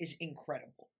is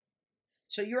incredible.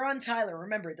 So you're on Tyler.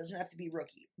 Remember, it doesn't have to be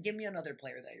rookie. Give me another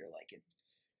player that you're liking.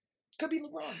 Could be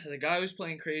LeBron. The guy who's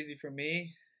playing crazy for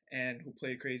me and who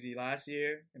played crazy last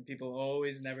year, and people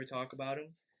always never talk about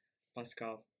him,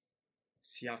 Pascal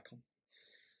Siakam.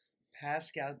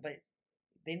 Pascal, but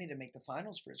they need to make the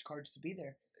finals for his cards to be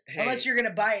there. Hey, unless you're going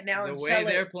to buy it now and sell it. The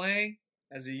way they're playing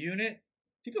as a unit,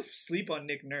 people sleep on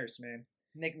Nick Nurse, man.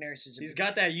 Nick Nurse is He's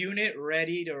got that unit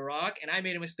ready to rock, and I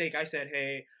made a mistake. I said,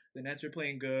 hey, the Nets are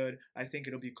playing good. I think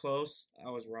it'll be close. I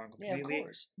was wrong completely. Yeah, of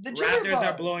course. The Raptors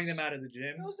are blowing them out of the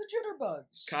gym. It was the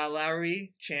jitterbugs. Kyle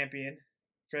Lowry, champion.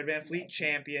 Fred VanVleet,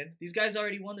 champion. These guys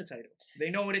already won the title. They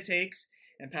know what it takes,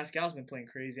 and Pascal's been playing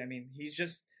crazy. I mean, he's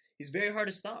very hard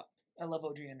to stop. I love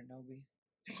OG Anunoby.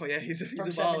 Oh, yeah, he's a From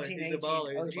baller. 17, He's a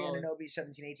baller. OG Anunoby,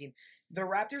 17-18. The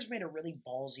Raptors made a really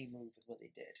ballsy move with what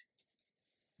they did.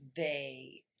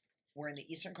 They were in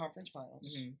the Eastern Conference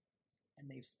Finals, and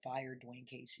they fired Dwayne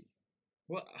Casey.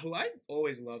 Well, who I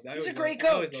always loved. He's a great coach.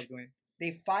 I always loved Dwayne.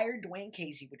 They fired Dwayne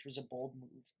Casey, which was a bold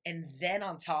move. And then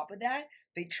on top of that,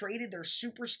 they traded their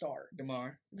superstar.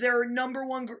 DeMar. Their number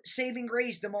one saving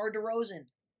grace, DeMar DeRozan.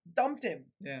 Dumped him.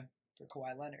 Yeah. For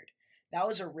Kawhi Leonard. That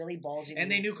was a really ballsy move.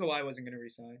 And they knew Kawhi wasn't going to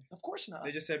resign. Of course not.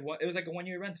 They just said, it was like a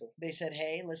 1-year rental. They said,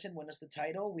 hey, listen, win us the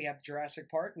title. We have Jurassic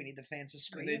Park. We need the fans to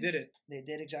scream. And they did it. They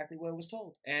did exactly what was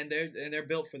told. And they're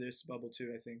built for this bubble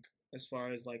too, I think, as far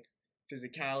as like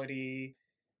physicality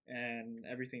and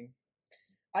everything.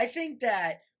 I think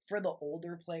that for the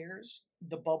older players,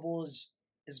 the bubble is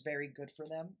very good for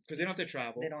them. Because they don't have to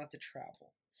travel. They don't have to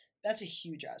travel. That's a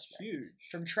huge aspect. Huge.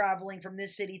 From traveling from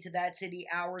this city to that city,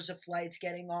 hours of flights,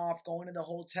 getting off, going to the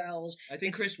hotels. I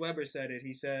think Chris Webber said it.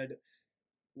 He said,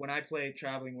 when I played,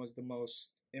 traveling was the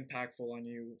most impactful on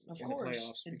you in the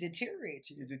playoffs. It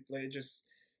deteriorates you. Just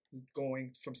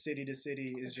going from city to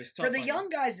city is just tough. For the young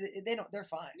guys, they're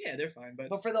fine. Yeah, they're fine.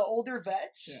 But for the older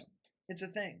vets, it's a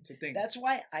thing. It's a thing. That's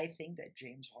why I think that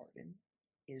James Harden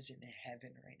is in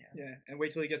heaven right now. Yeah, and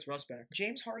wait till he gets Russ back.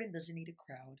 James Harden doesn't need a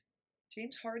crowd.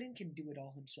 James Harden can do it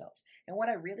all himself. And what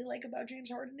I really like about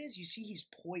James Harden is you see he's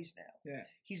poised now. Yeah.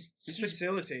 He's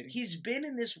facilitating. He's been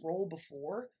in this role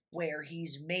before where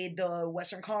he's made the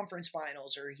Western Conference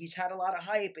Finals or he's had a lot of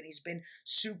hype and he's been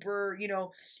super,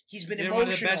 he's been emotional. One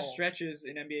of the best stretches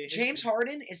in NBA history. James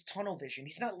Harden is tunnel vision.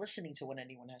 He's not listening to what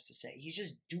anyone has to say. He's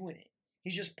just doing it.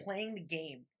 He's just playing the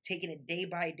game, taking it day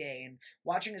by day, and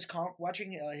watching his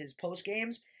post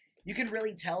games. You can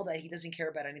really tell that he doesn't care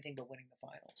about anything but winning the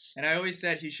finals. And I always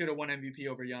said he should have won MVP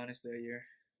over Giannis that year.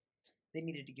 They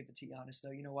needed to give it to Giannis,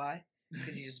 though. You know why?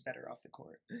 Because he's just better off the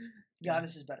court.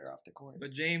 Giannis is better off the court.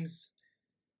 But James,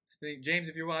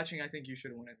 if you're watching, I think you should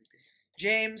have won MVP.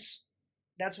 James,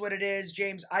 that's what it is.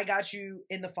 James, I got you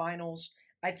in the finals.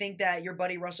 I think that your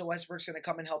buddy Russell Westbrook's going to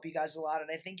come and help you guys a lot, and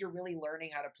I think you're really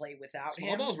learning how to play without him.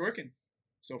 Small ball's working.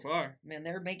 So far. Man,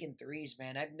 they're making threes,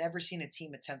 man. I've never seen a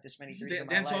team attempt this many threes in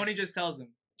my life. D'Antoni just tells them,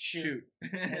 shoot.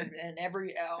 and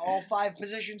all 5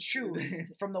 positions shoot.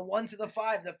 From the 1 to the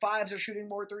 5. The 5s are shooting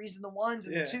more threes than the 1s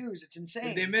and the 2s. It's insane.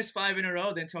 If they miss 5 in a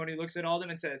row, then Tony looks at all of them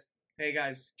and says, hey,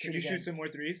 guys, can you shoot some more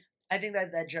threes? I think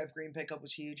that Jeff Green pickup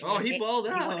was huge. He balled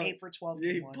out. He went 8 for 12.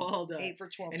 Yeah, he balled out. 8 for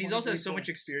 12. And he's also has so much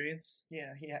experience.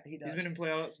 Yeah, he does. He's been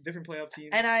in different playoff teams.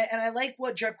 And I like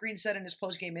what Jeff Green said in his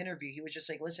post-game interview. He was just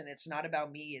like, listen, it's not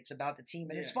about me. It's about the team.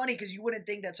 And it's funny because you wouldn't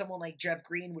think that someone like Jeff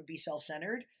Green would be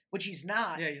self-centered. which he's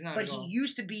not. Yeah, he's not. But at all. he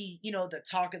used to be, the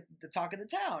talk of the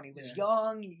town. He was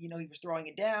young. He was throwing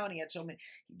it down. He had so many.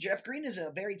 Jeff Green is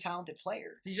a very talented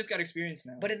player. He just got experience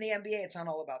now. But in the NBA, it's not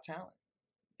all about talent.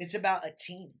 It's about a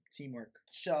teamwork.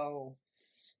 So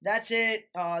that's it.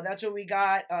 That's what we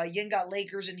got. Yin got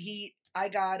Lakers and Heat. I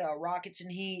got Rockets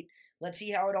and Heat. Let's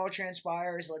see how it all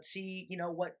transpires. Let's see,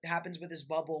 what happens with this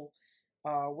bubble.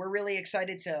 We're really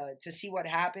excited to see what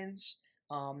happens.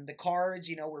 The cards,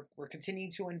 we're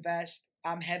continuing to invest.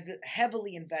 I'm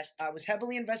heavily invest. I was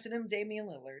heavily invested in Damian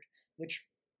Lillard, which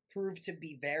proved to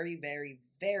be very, very,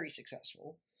 very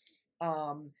successful.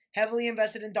 Heavily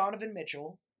invested in Donovan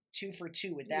Mitchell, 2 for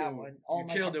 2 with that one. You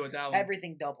killed it with that one.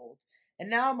 Everything doubled. And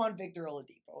now I'm on Victor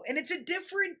Oladipo. And it's a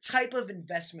different type of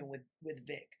investment with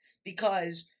Vic.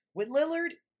 Because with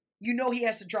Lillard, he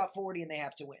has to drop 40 and they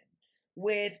have to win.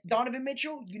 With Donovan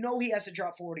Mitchell, he has to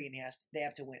drop 40 and they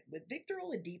have to win. With Victor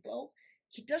Oladipo,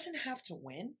 he doesn't have to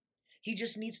win. He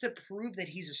just needs to prove that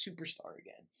he's a superstar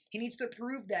again. He needs to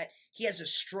prove that he has a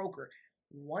stroker.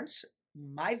 Once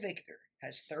my Victor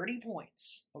has 30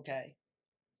 points, okay,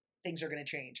 things are going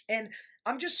to change. And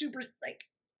I'm just super,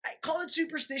 I call it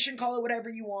superstition, call it whatever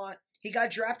you want. He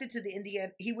got drafted to the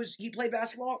Indiana. He played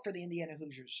basketball for the Indiana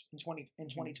Hoosiers in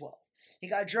 2012. He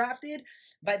got drafted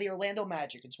by the Orlando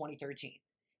Magic in 2013.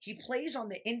 He plays on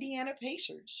the Indiana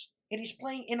Pacers, and he's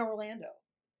playing in Orlando.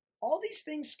 All these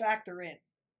things factor in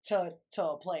to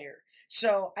a player.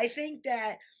 So I think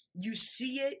that you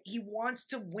see it. He wants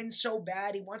to win so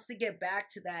bad. He wants to get back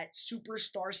to that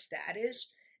superstar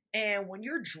status. And when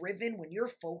you're driven, when you're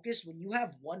focused, when you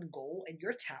have one goal and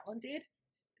you're talented,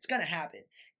 it's going to happen.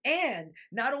 And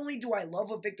not only do I love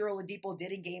what Victor Oladipo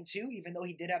did in Game 2, even though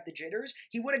he did have the jitters,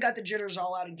 he would have got the jitters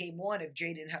all out in Game 1 if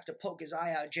Jay didn't have to poke his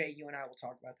eye out. Jay, you and I will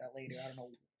talk about that later. I don't know.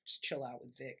 Just chill out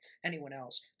with Vic. Anyone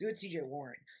else? Do it, CJ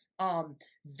Warren.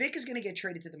 Vic is going to get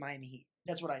traded to the Miami Heat.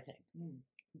 That's what I think.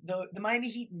 The Miami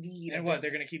Heat need... And what,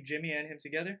 they're going to keep Jimmy and him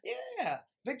together? Yeah.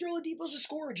 Victor Oladipo's a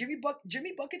scorer. Jimmy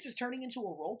Buckets is turning into a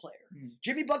role player.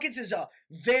 Jimmy Buckets is a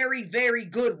very, very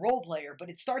good role player, but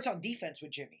it starts on defense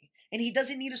with Jimmy. And he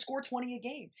doesn't need to score 20 a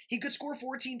game. He could score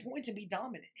 14 points and be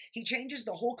dominant. He changes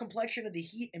the whole complexion of the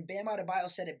Heat, and Bam Adebayo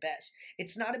said it best.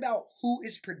 It's not about who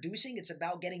is producing, it's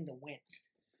about getting the win.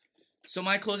 So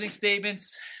my closing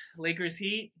statements, Lakers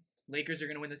Heat. Lakers are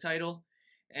going to win the title.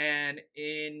 And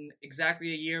in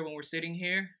exactly a year when we're sitting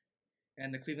here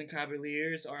and the Cleveland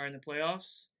Cavaliers are in the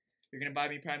playoffs, you're going to buy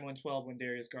me Prime 112 when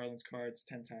Darius Garland's cards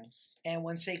 10 times. And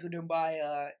when Sekou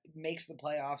Doumbouya makes the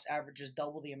playoffs, averages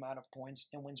double the amount of points,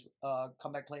 and wins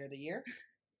Comeback Player of the Year,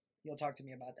 you'll talk to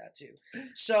me about that too.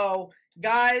 So,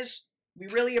 guys, we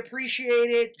really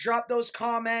appreciate it. Drop those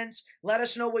comments. Let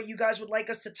us know what you guys would like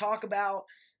us to talk about.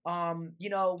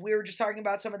 We were just talking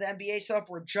about some of the NBA stuff.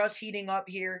 We're just heating up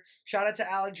here. Shout out to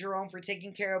Alex Jerome for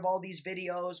taking care of all these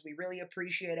videos. We really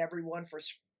appreciate everyone for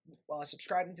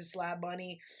subscribing to Slab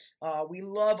Bunny. We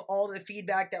love all the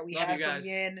feedback that we had from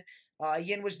Yin.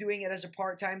 Yin was doing it as a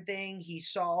part-time thing. He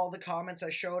saw all the comments I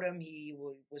showed him. He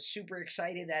was super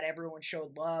excited that everyone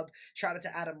showed love. Shout out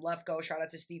to Adam Lefko. Shout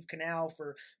out to Steve Canal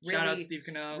for really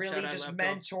just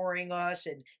mentoring us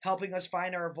and helping us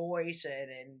find our voice.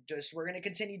 And just we're going to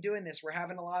continue doing this. We're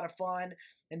having a lot of fun.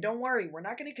 And don't worry, we're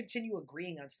not going to continue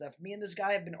agreeing on stuff. Me and this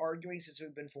guy have been arguing since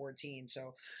we've been 14.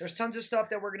 So there's tons of stuff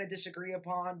that we're going to disagree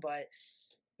upon, but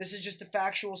this is just the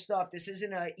factual stuff. This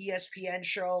isn't an ESPN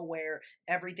show where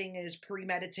everything is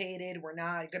premeditated. We're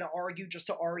not going to argue just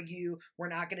to argue. We're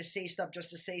not going to say stuff just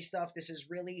to say stuff. This is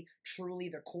really, truly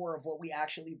the core of what we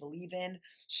actually believe in.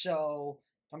 So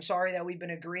I'm sorry that we've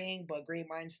been agreeing, but great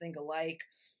minds think alike.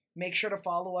 Make sure to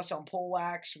follow us on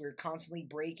Poleax. We're constantly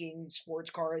breaking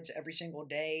sports cards every single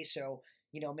day. So,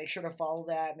 make sure to follow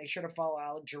that. Make sure to follow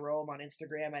Alex Jerome on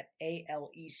Instagram at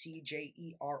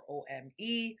ALECJEROME.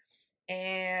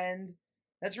 And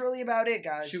that's really about it,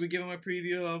 guys. Should we give him a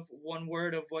preview of one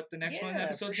word of what the next one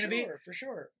episode's going to be? For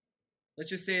sure. Let's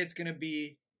just say it's going to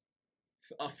be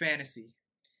a fantasy.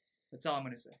 That's all I'm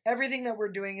going to say. Everything that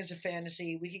we're doing is a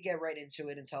fantasy. We could get right into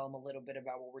it and tell them a little bit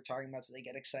about what we're talking about so they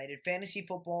get excited. Fantasy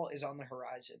football is on the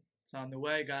horizon. It's on the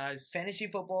way, guys. Fantasy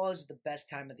football is the best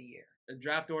time of the year. The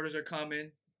draft orders are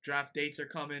coming. Draft dates are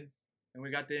coming. And we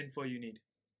got the info you need.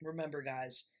 Remember,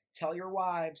 guys, tell your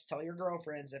wives, tell your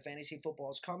girlfriends that fantasy football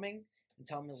is coming and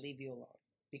tell them to leave you alone.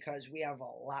 Because we have a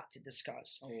lot to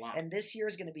discuss. A lot. And this year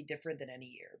is going to be different than any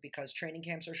year because training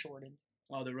camps are shortened.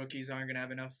 Oh, the rookies aren't going to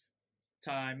have enough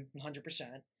time.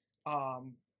 100%.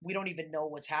 We don't even know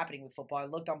what's happening with football. I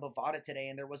looked on Bovada today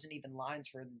and there wasn't even lines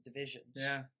for the divisions.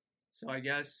 Yeah. So I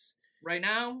guess right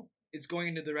now it's going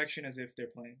in the direction as if they're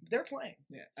playing. They're playing.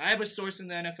 Yeah, I have a source in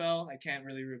the NFL. I can't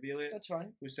really reveal it. That's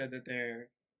fine. Who said that they're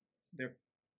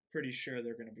pretty sure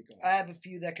they're going to be going. I have a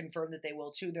few that confirm that they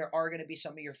will too. There are going to be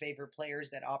some of your favorite players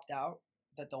that opt out,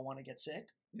 that don't want to get sick.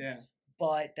 Yeah.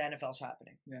 But the NFL's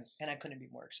happening. Yes. And I couldn't be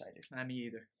more excited. Me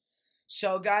either.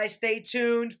 So, guys, stay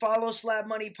tuned. Follow Slab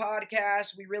Money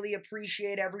Podcast. We really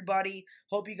appreciate everybody.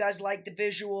 Hope you guys like the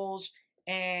visuals.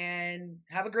 And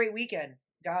have a great weekend,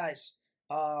 guys.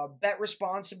 Bet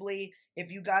responsibly.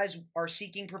 If you guys are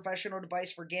seeking professional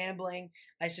advice for gambling,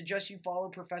 I suggest you follow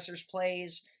Professor's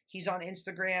Plays. He's on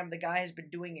Instagram. The guy has been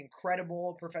doing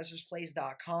incredible.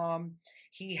 ProfessorsPlays.com.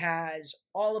 He has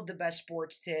all of the best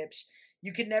sports tips.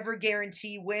 You can never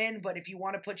guarantee win, but if you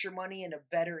want to put your money in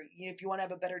if you want to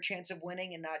have a better chance of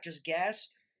winning and not just guess,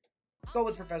 go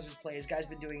with Professor's Plays. Guy's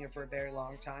been doing it for a very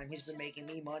long time. He's been making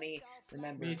me money.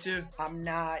 Remember, me too. I'm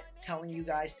not telling you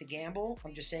guys to gamble.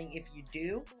 I'm just saying if you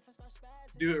do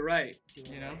it right. Do it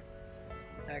you know? right.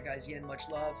 All right, guys. Yin, much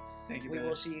love. Thank you, We brother.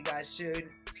 will see you guys soon.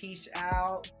 Peace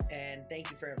out, and thank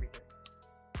you for everything.